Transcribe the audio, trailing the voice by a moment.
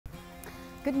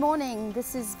Good morning,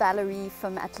 this is Valerie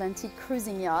from Atlantic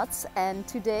Cruising Yachts, and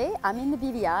today I'm in the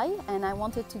BVI and I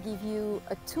wanted to give you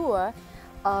a tour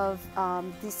of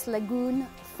this Lagoon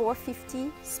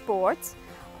 450 Sport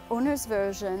owner's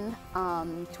version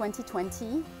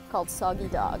 2020 called Soggy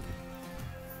Dog.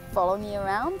 Follow me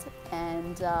around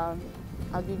and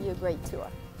I'll give you a great tour.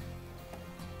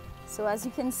 So as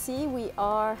you can see, we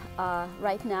are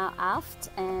right now aft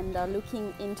and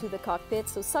looking into the cockpit.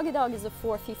 So Soggy Dog is a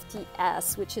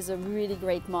 450S, which is a really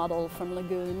great model from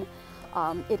Lagoon.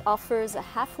 It offers a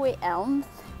halfway helm,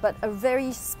 but a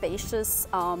very spacious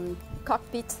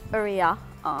cockpit area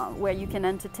where you can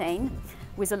entertain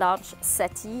with a large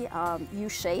settee,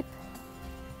 U-shape.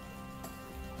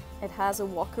 It has a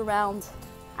walk-around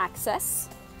access,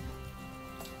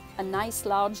 a nice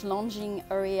large lounging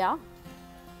area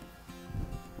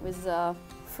with a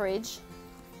fridge.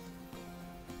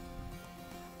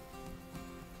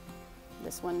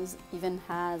 This one even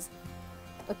has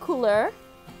a cooler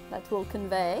that will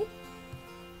convey.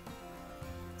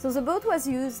 So the boat was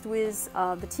used with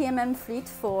the TMM fleet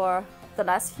for the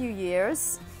last few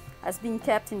years, has been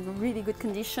kept in really good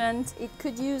condition. It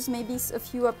could use maybe a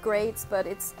few upgrades, but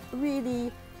it's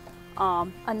really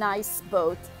a nice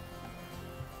boat.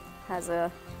 Has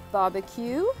a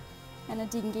barbecue and a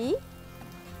dinghy.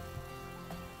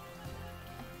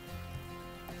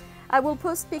 I will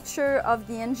post picture of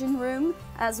the engine room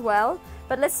as well,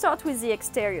 but let's start with the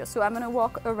exterior. So I'm going to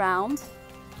walk around.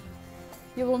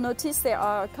 You will notice there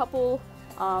are a couple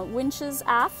winches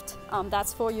aft.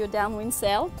 That's for your downwind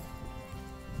sail.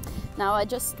 Now I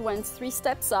just went 3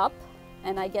 steps up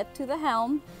and I get to the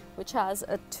helm, which has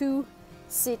a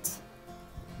 2-seat,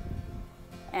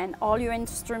 and all your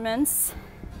instruments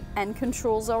and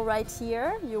controls are right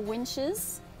here, your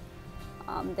winches.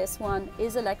 This one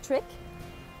is electric.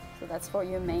 So that's for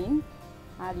your main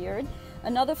halyard.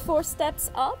 Another 4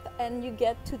 steps up and you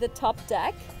get to the top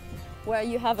deck where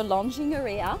you have a lounging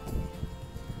area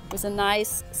with a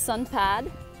nice sun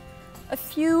pad. A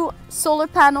few solar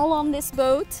panels on this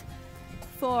boat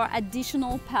for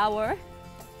additional power.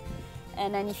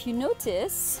 And then if you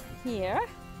notice here,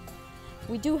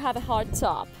 we do have a hard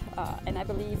top and I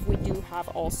believe we do have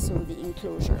also the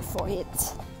enclosure for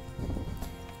it.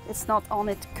 It's not on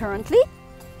it currently.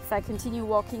 If I continue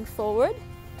walking forward,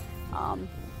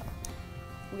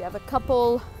 we have a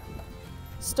couple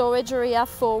storage area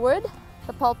forward,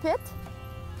 the pulpit.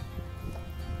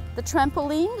 The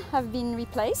trampoline have been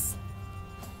replaced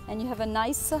and you have a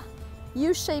nice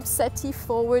U-shaped settee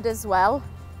forward as well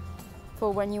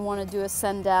for when you want to do a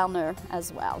sundowner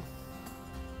as well.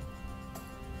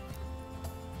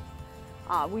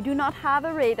 We do not have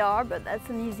a radar, but that's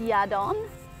an easy add-on.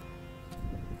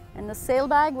 And the sail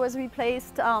bag was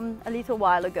replaced a little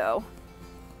while ago.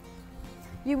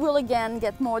 You will again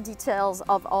get more details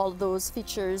of all those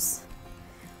features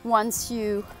once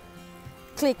you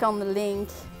click on the link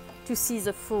to see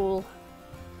the full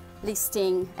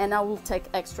listing, and I will take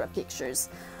extra pictures.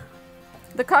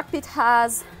 The cockpit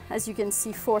has, as you can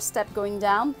see, 4-step going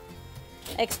down,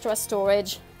 extra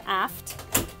storage aft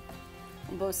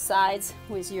on both sides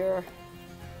with your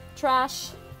trash,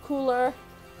 cooler.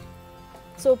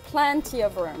 So plenty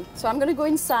of room. So I'm going to go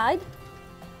inside.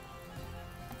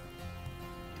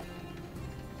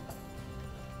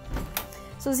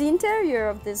 So the interior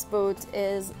of this boat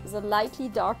is the lightly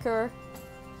darker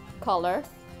color.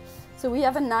 So we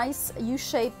have a nice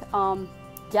U-shaped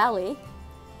galley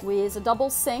with a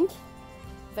double sink,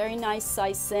 very nice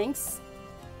size sinks,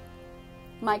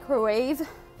 microwave,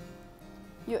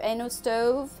 your Eno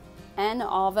stove and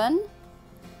oven.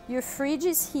 Your fridge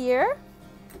is here.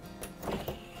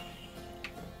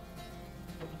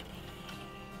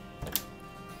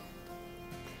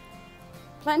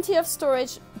 Plenty of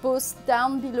storage both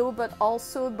down below but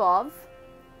also above.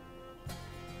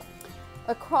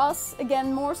 Across,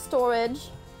 again, more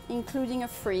storage, including a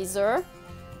freezer.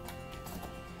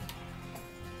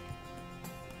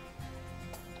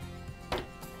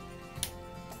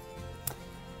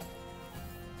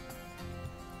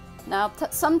 Now,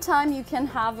 sometime you can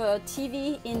have a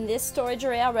TV in this storage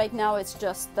area. Right now it's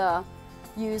just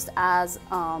used as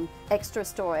extra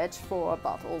storage for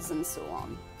bottles and so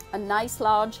on. A nice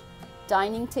large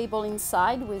dining table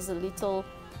inside with a little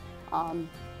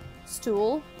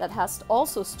stool that has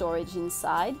also storage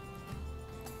inside.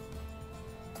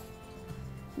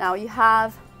 Now you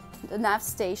have the nav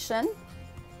station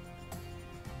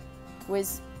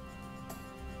with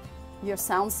your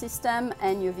sound system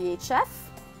and your VHF.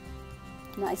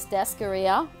 Nice desk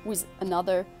area with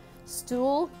another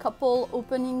stool, couple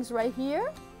openings right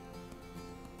here.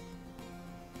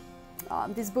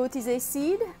 This boat is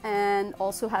AC'd and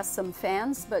also has some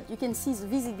fans, but you can see the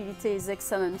visibility is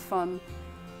excellent from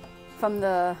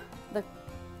the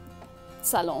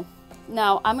salon.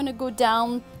 Now I'm going to go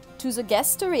down to the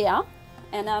guest area,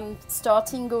 and I'm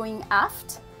starting going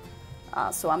aft.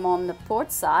 So I'm on the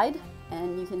port side,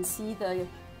 and you can see the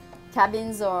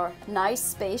cabins are nice,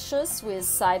 spacious, with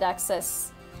side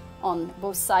access on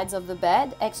both sides of the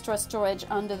bed, extra storage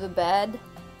under the bed,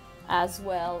 as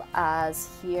well as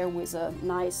here with a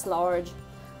nice large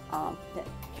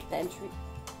pantry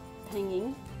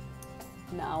hanging.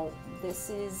 Now this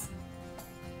is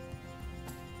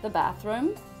the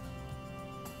bathroom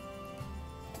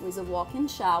with a walk-in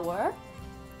shower.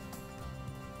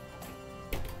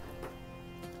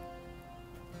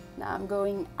 Now I'm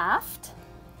going aft.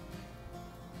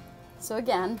 So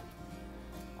again,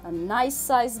 a nice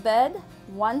size bed,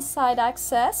 one side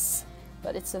access,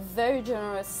 but it's a very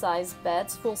generous size bed,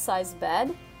 full size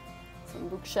bed. Some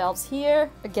bookshelves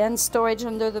here, again storage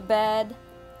under the bed,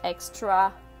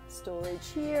 extra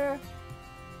storage here,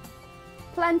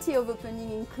 plenty of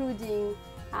opening including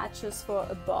hatches for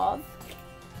above.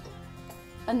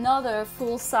 Another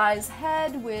full size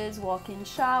head with walk-in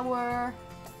shower,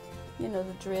 you know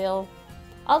the drill.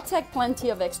 I'll take plenty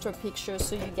of extra pictures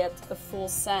so you get a full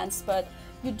sense, but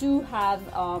you do have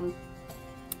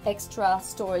extra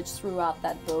storage throughout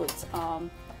that boat.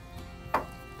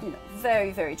 You know,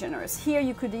 very, very generous. Here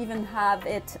you could even have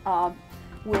it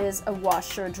with a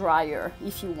washer dryer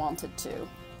if you wanted to.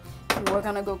 If you were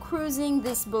gonna go cruising,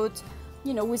 this boat,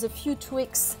 you know, with a few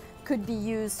tweaks, could be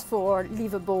used for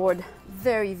liveaboard.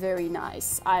 Very, very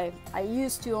nice. I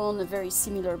used to own a very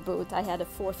similar boat. I had a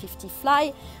 450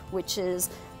 Fly, which is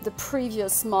the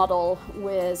previous model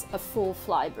with a full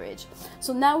fly bridge.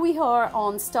 So now we are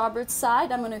on starboard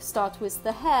side. I'm going to start with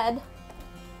the head,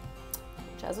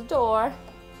 which has a door,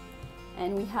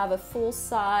 and we have a full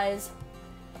size,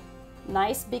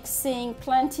 nice big sink,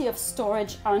 plenty of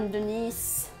storage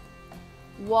underneath,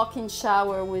 walk-in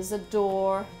shower with a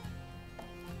door,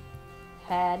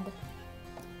 head,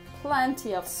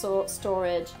 plenty of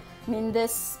storage. I mean,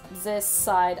 this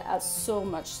side has so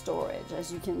much storage,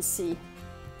 as you can see.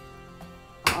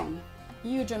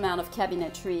 Huge amount of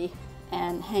cabinetry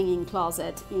and hanging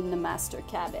closet in the master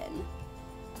cabin.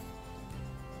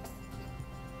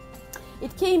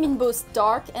 It came in both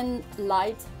dark and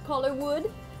light color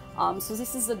wood. So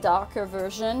this is the darker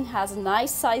version. Has a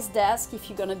nice size desk if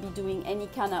you're going to be doing any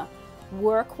kind of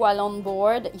work while on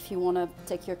board. If you want to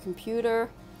take your computer,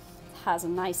 it has a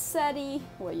nice settee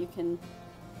where you can,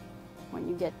 when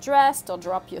you get dressed or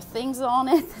drop your things on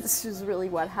it, this is really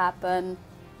what happened.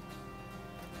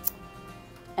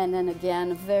 And then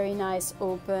again, a very nice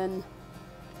open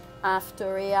aft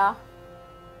area.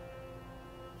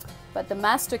 But the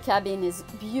master cabin is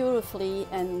beautifully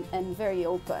and very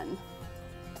open.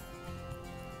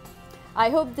 I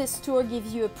hope this tour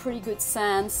gives you a pretty good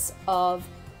sense of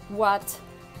what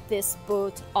this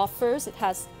boat offers. It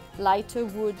has lighter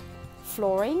wood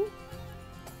flooring,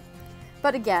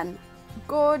 but again,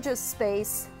 gorgeous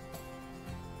space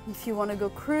if you want to go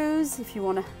cruise, if you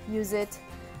want to use it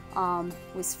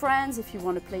with friends, if you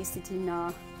want to place it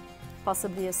in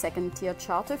possibly a second-tier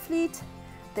charter fleet.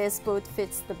 This boat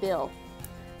fits the bill.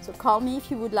 So call me if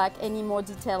you would like any more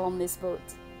detail on this boat.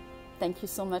 Thank you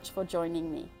so much for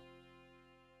joining me.